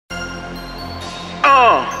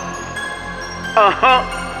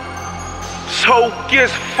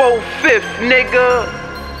HOCUS 45th, nigga.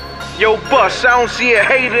 Yo, Bust, I don't see a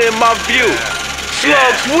hater in my view.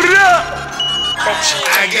 SLUGZ, what it up?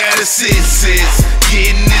 I got a sis,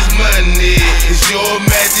 getting this money. It's your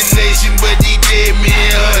imagination, but he did me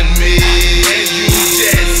on me. Andrew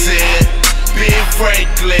Jackson, Ben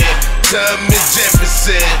Franklin, Thomas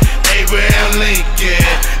Jefferson, Abraham Lincoln.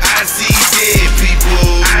 I see dead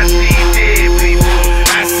people. I see dead people.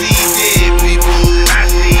 I see dead people. I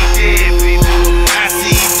see dead people. I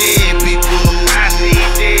see dead people. I see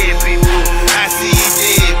dead people. I see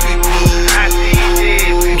dead people. I see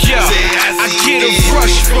dead people. Yeah, I get a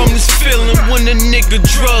rush from this feeling when a nigga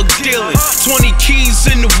drug dealing. 20 keys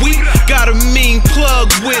in the week, got a mean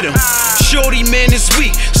plug with him. Shorty man is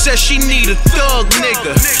weak, says she need a thug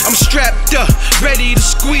nigga. I'm strapped up, ready to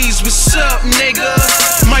squeeze, what's up nigga?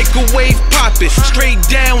 Microwave poppin', straight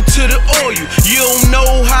down to the oil. You don't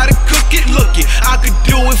know how to cook it, look it. I could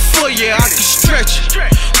do it for you, I could stretch it,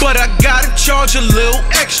 but I gotta charge a little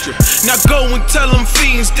extra. Now go and tell them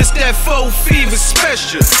fiends, this that 4 fever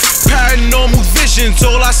special. Paranormal visions,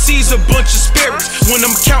 all I see's a bunch of spirits. When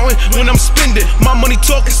I'm counting, when I'm spending, my money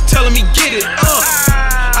talk is telling me get it.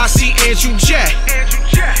 I see Andrew Jack,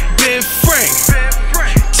 Ben Frank,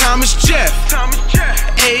 Thomas Jeff,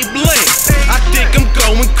 Abe Link. I think I'm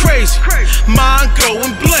going crazy, mind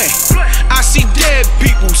going blank. I see dead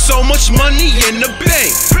people, so much money in the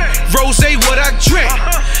bank. Rose, what I drink,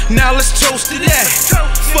 now let's toast to that.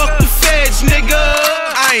 Fuck the feds, nigga,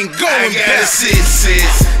 I ain't going back. I got a sis,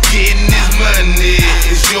 getting this money.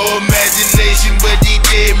 It's your imagination, but he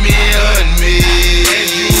did me on me.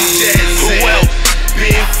 Andrew Jackson,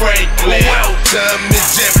 Ben Franklin,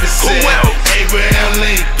 Thomas Jefferson, Abraham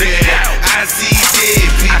Lincoln. I see dead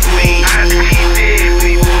people. I see dead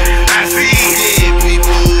people. I see dead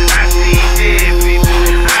people. I see dead people.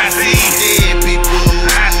 I see dead people.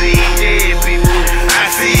 I see dead people. I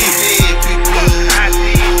see dead people. I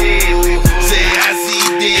see dead people. Say I see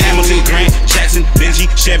dead people. Hamilton, Grant, Jackson, Benji,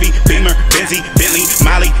 Chevy, Beamer, Benzie, Bentley,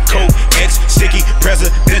 Molly, Coke, X, Sticky,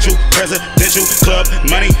 presidential, club,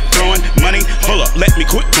 money, throwing money. Hold up, let me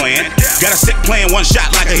quit playing. Got a sick plan, one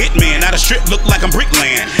shot like a hitman. Now the strip look like I'm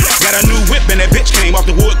brickland. Got a new whip and that bitch came off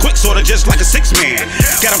the wood quick, sorta just like a 6-man.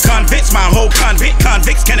 Got them convicts, my whole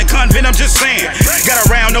convicts can it convent, I'm just saying. Got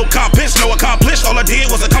around, no compets, no accomplished. All I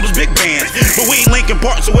did was accomplish big bands. But we ain't Linkin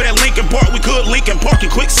Park, so with that Linkin Park, we could Linkin Park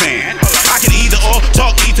in quicksand. I can either or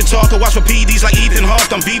talk, eat to talk, or watch for PDs like Ethan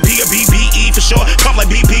Hawke. I'm BP or BBE for sure. Pump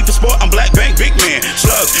like BP for sport, I'm Black Bank, big man,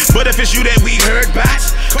 SLUGZ. But if it's you that we heard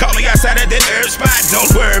bots, call me outside at that herb spot,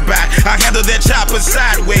 don't worry about it. I handle that chopper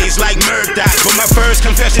sideways like Murdoch. But my first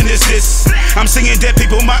confession is this: I'm singing dead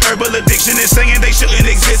people, my herbal addiction is saying they shouldn't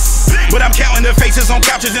exist. But I'm counting their faces on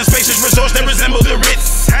couches and spacious resorts that resemble the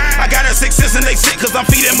Ritz. I got a 6 cents and they sick cause I'm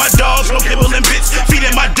feeding my dogs, no kibble and bits.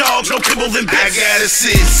 Feeding my dogs, no kibble and bits. I got a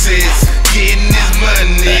sis, getting this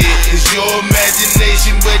money. It's your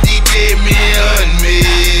imagination, but he did me on me.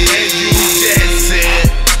 Andrew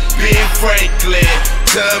Jackson, Ben Franklin,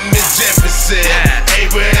 Thomas Jefferson,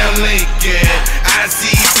 Abraham Lincoln. I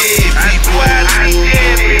see dead people. I see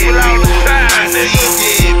dead people all the time. I see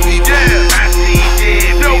dead people. I see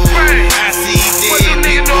dead people. I see dead people. What them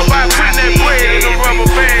niggas know about putting that bread in the rubber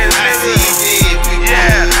bands, I see dead people.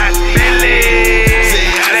 Yeah, Billz.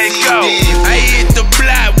 Let's go. I hit the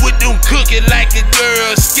block with them cooking like a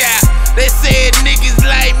Girl Scout. They said niggas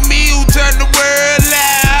like me who turn the world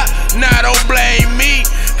out. Nah, don't blame me,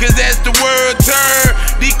 cause that's the world turn.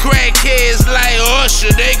 These crackheads like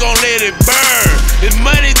Usher, they gon' let it burn. It's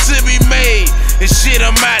money to be made, and shit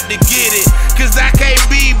I'm out to get it. Cause I can't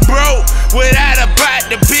be broke without a pot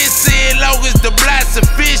to piss in. Long as the block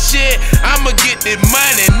sufficient, I'ma get this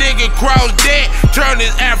money. Nigga cross that, turn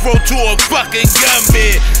his afro to a fucking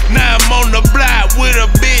gunman. Now I'm on the block with a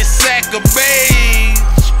big sack of beige.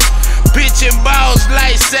 Pitching balls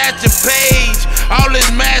like Satchel Paige. All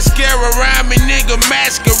this mascara around me, nigga,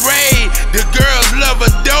 masquerade. The girls love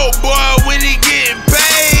a dope boy when he getting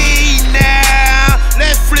paid. Now,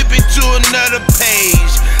 let's flip it to another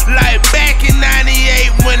page. Like back in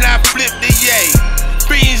 98 when I flipped the yay.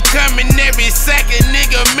 Fiends coming every second,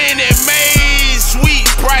 nigga, minute made. Sweet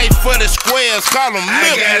price for the squares, call them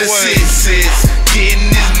Milky Way. I got a sis,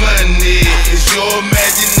 getting this money. It's your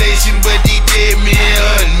imagination, but he did me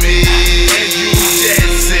on me. Andrew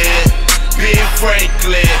Jackson, Ben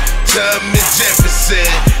Franklin, Thomas Jefferson,